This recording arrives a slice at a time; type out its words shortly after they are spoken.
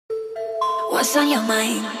What's on your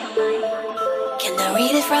mind? Can I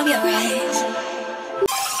read it from your eyes?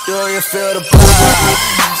 Do you feel the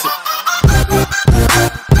vibes?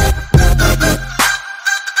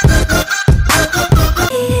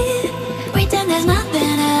 Pretend there's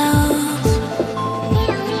nothing else.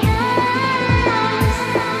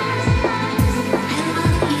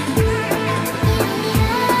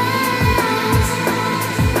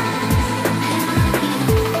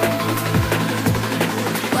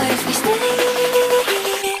 What if we stay?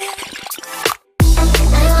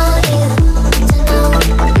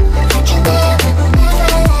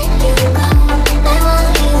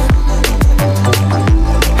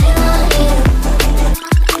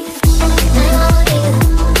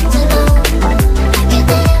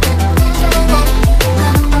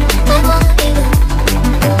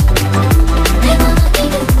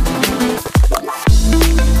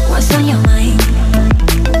 What's on your mind?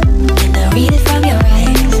 Can I read it from your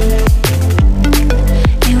eyes?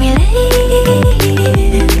 Can we lay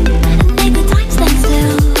and make the time stand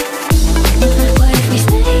still? What if we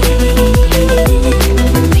stay?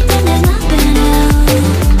 Pretend there's nothing else.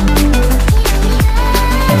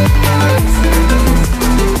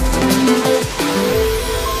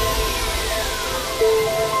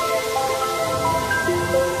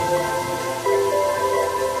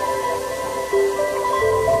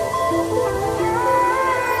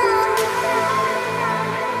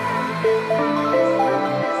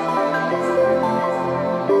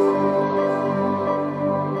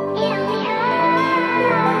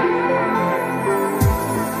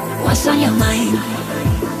 What's on your mind?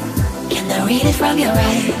 Can I read it from your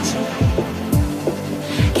eyes?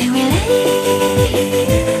 Can we lay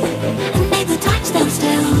and make the time stand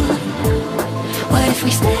still? What if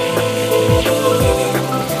we stay?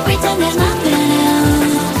 Pretend there's nothing else.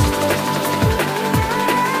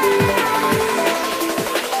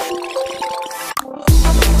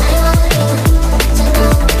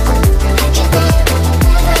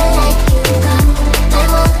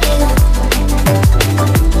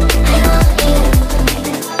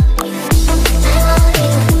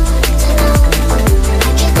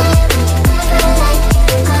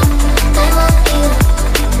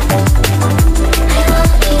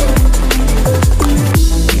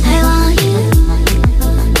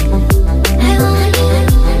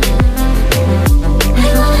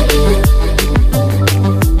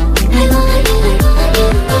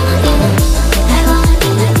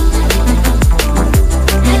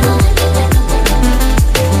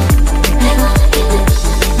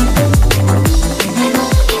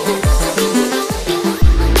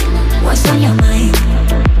 What's on your mind?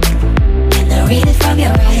 Can I read it from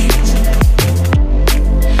your eyes?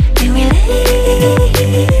 Can we lay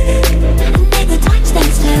and make the time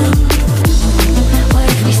stand still? What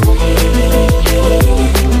if we stay?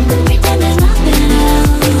 Pretend there's nothing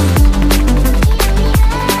else.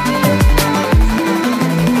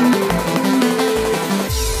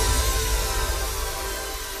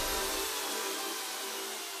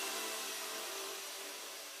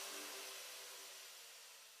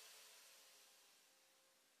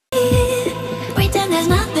 Pretend there's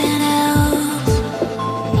nothing else.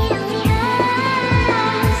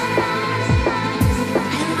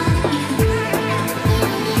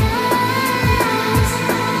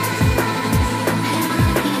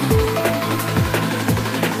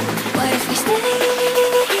 What if we stay?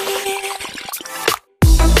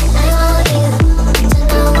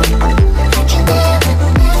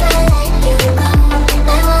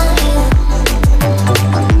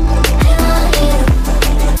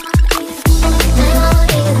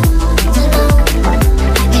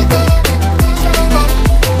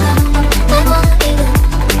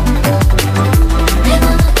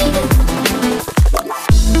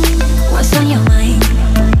 What's on your mind?